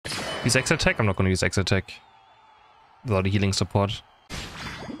Use X attack? I'm not gonna use X attack without a healing support.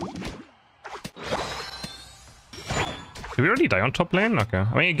 Did we already die on top lane? Okay.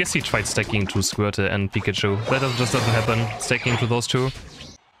 I mean, I guess he tried stacking to Squirtle and Pikachu. That just doesn't happen. Stacking to those two.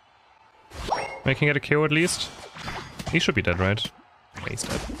 Making it a KO at least. He should be dead, right? Yeah, he's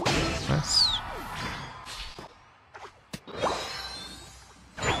dead. Nice.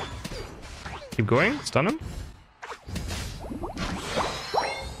 Keep going. Stun him.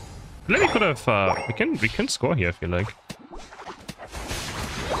 Maybe could have. We can score here. I feel like.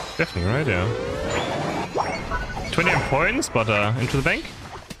 Definitely, right? Yeah. 29 points, but into the bank.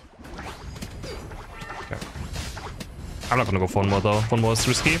 Okay. I'm not gonna go for one more though. One more is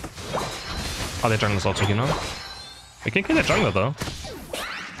risky. Oh, their jungler's also here now. We can kill their jungler though.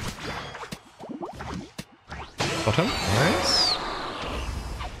 Got him. Nice.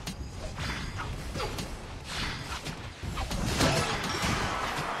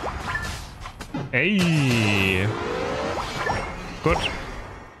 Hey. Good.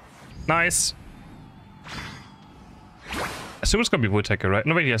 Nice. I assume it's gonna be Woodtaker, right?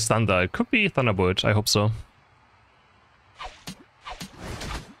 No, wait, he has Thunder. It could be Thunderbolt. I hope so.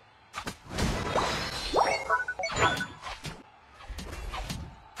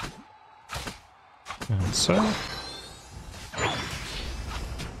 And so.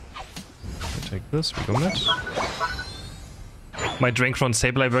 We take this, we go mid. My drink from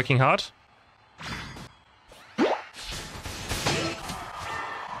Sableye working hard.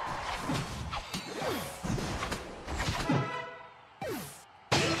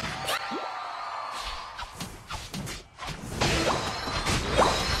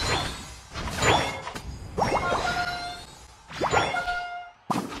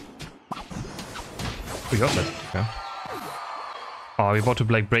 We got it. Okay. Oh, we're about to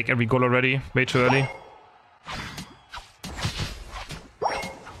like break every goal already. Way too early.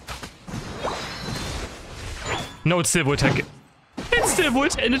 No, it's still Voltec. It's still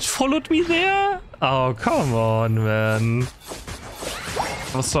Voltec and it followed me there? Oh, come on, man.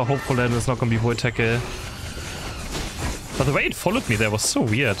 I was so hopeful that it's not gonna be Voltec. But the way it followed me there was so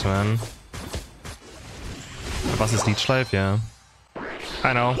weird, man. Was is Leech Life? Yeah.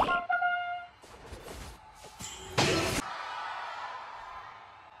 I know.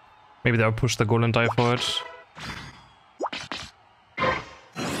 Maybe they'll push the goal and die for it.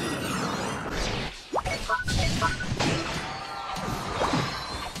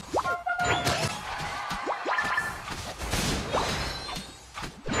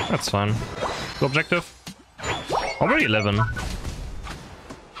 That's fine. Go objective. Already 11.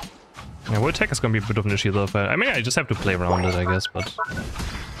 Yeah, World Tech is gonna be a bit of an issue though. I mean, I just have to play around it, I guess, but...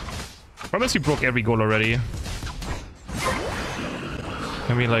 Promise you broke every goal already.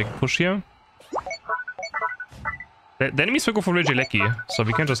 Can we like push here? The enemies will go for Regieleki, so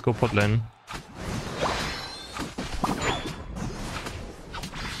we can just go pot lane.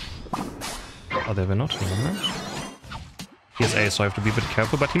 Oh, they were not here. He has A, so I have to be a bit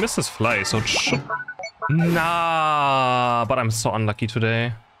careful, but he missed his fly, so it should... Nah, but I'm so unlucky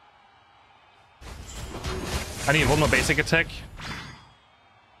today. I need one more basic attack.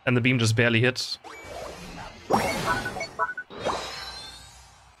 And the beam just barely hit.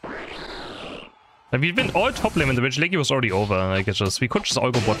 Like, we've been all top lane when the Regieleki was already over. Like, it's just, we could just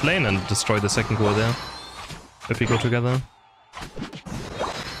all go bot lane and destroy the second goal there. If we go together.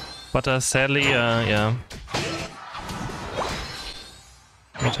 But sadly, yeah.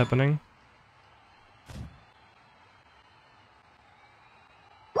 Not happening.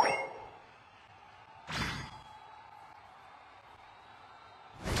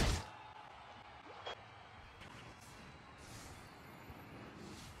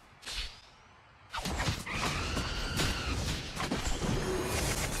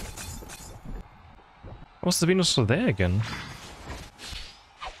 Was the Venus still there again?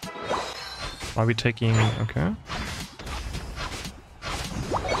 Are we taking... okay.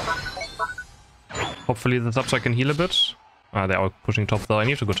 Hopefully the top so I can heal a bit. Ah, they're all pushing top though. I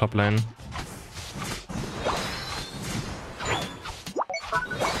need to go top lane.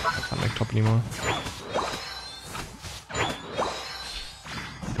 I can't make top anymore.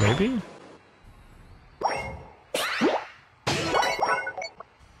 Maybe?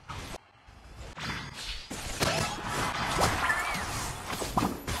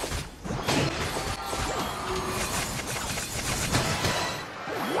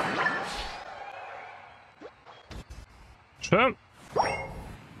 Sure.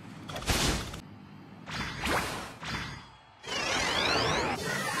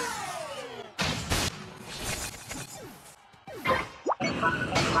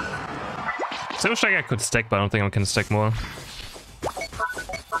 So I wish I could stack, but I don't think I can stack more.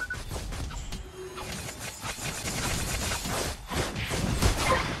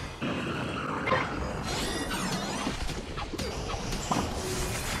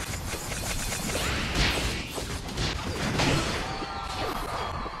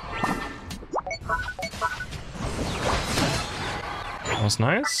 was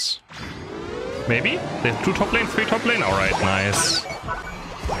nice. Maybe? They have 2 top lane, 3 top lane? Alright, nice.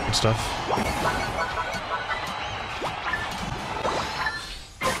 Good stuff.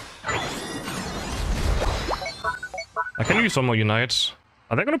 I can use one more Unite.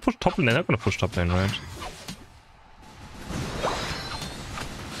 Are they gonna push top lane? They're not gonna push top lane, right?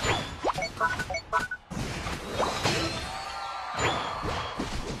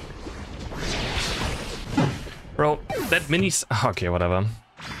 Bro, that minis... Okay, whatever.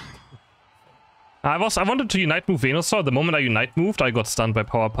 I wanted to Unite move Venusaur. The moment I Unite moved, I got stunned by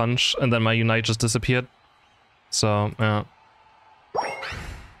Power Punch, and then my Unite just disappeared. So, yeah.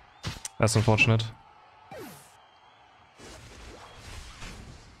 That's unfortunate.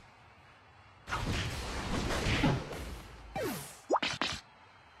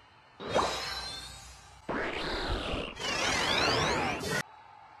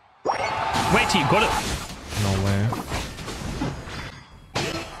 Wait, he got it! No way.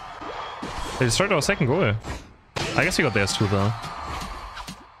 They destroyed our second goal. I guess he got theirs too, though.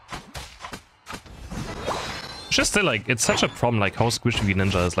 It's just still, like, it's such a problem, like, how squishy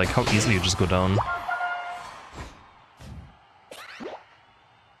Greninja is, like, how easily you just go down.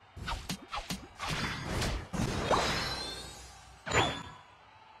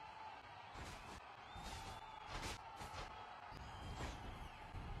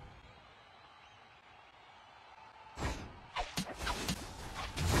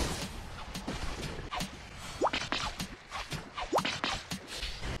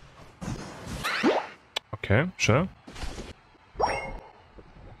 Okay, sure.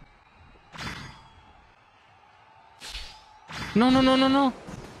 No, no, no, no, no.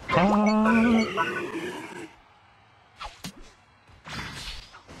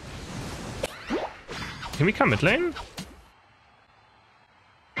 Can we come mid lane?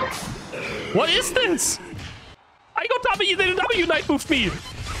 What is this? I got W, the W Knight moved me.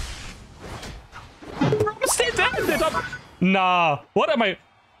 Stay there. Nah, what am I?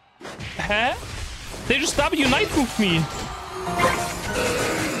 Huh? They just W Knight moved me.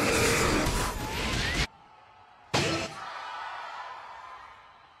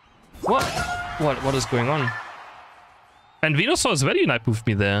 What is going on? And Venusaur's already Knight moved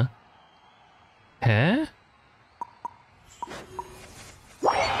me there. Huh?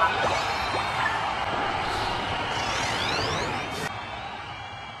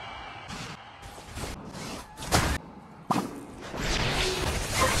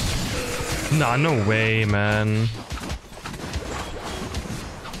 Nah, no way, man.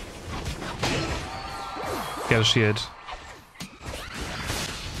 Get a shield.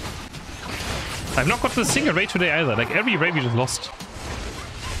 I've not got a single raid today either. Like, every raid we just lost.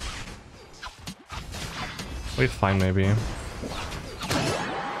 We're fine, maybe.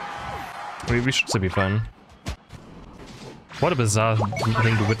 We should still be fine. What a bizarre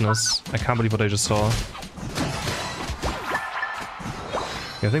thing to witness. I can't believe what I just saw.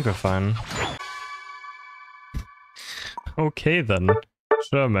 Yeah, I think we're fine. Okay then.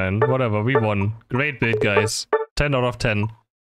 Sure, man. Whatever, we won. Great build, guys. 10 out of 10.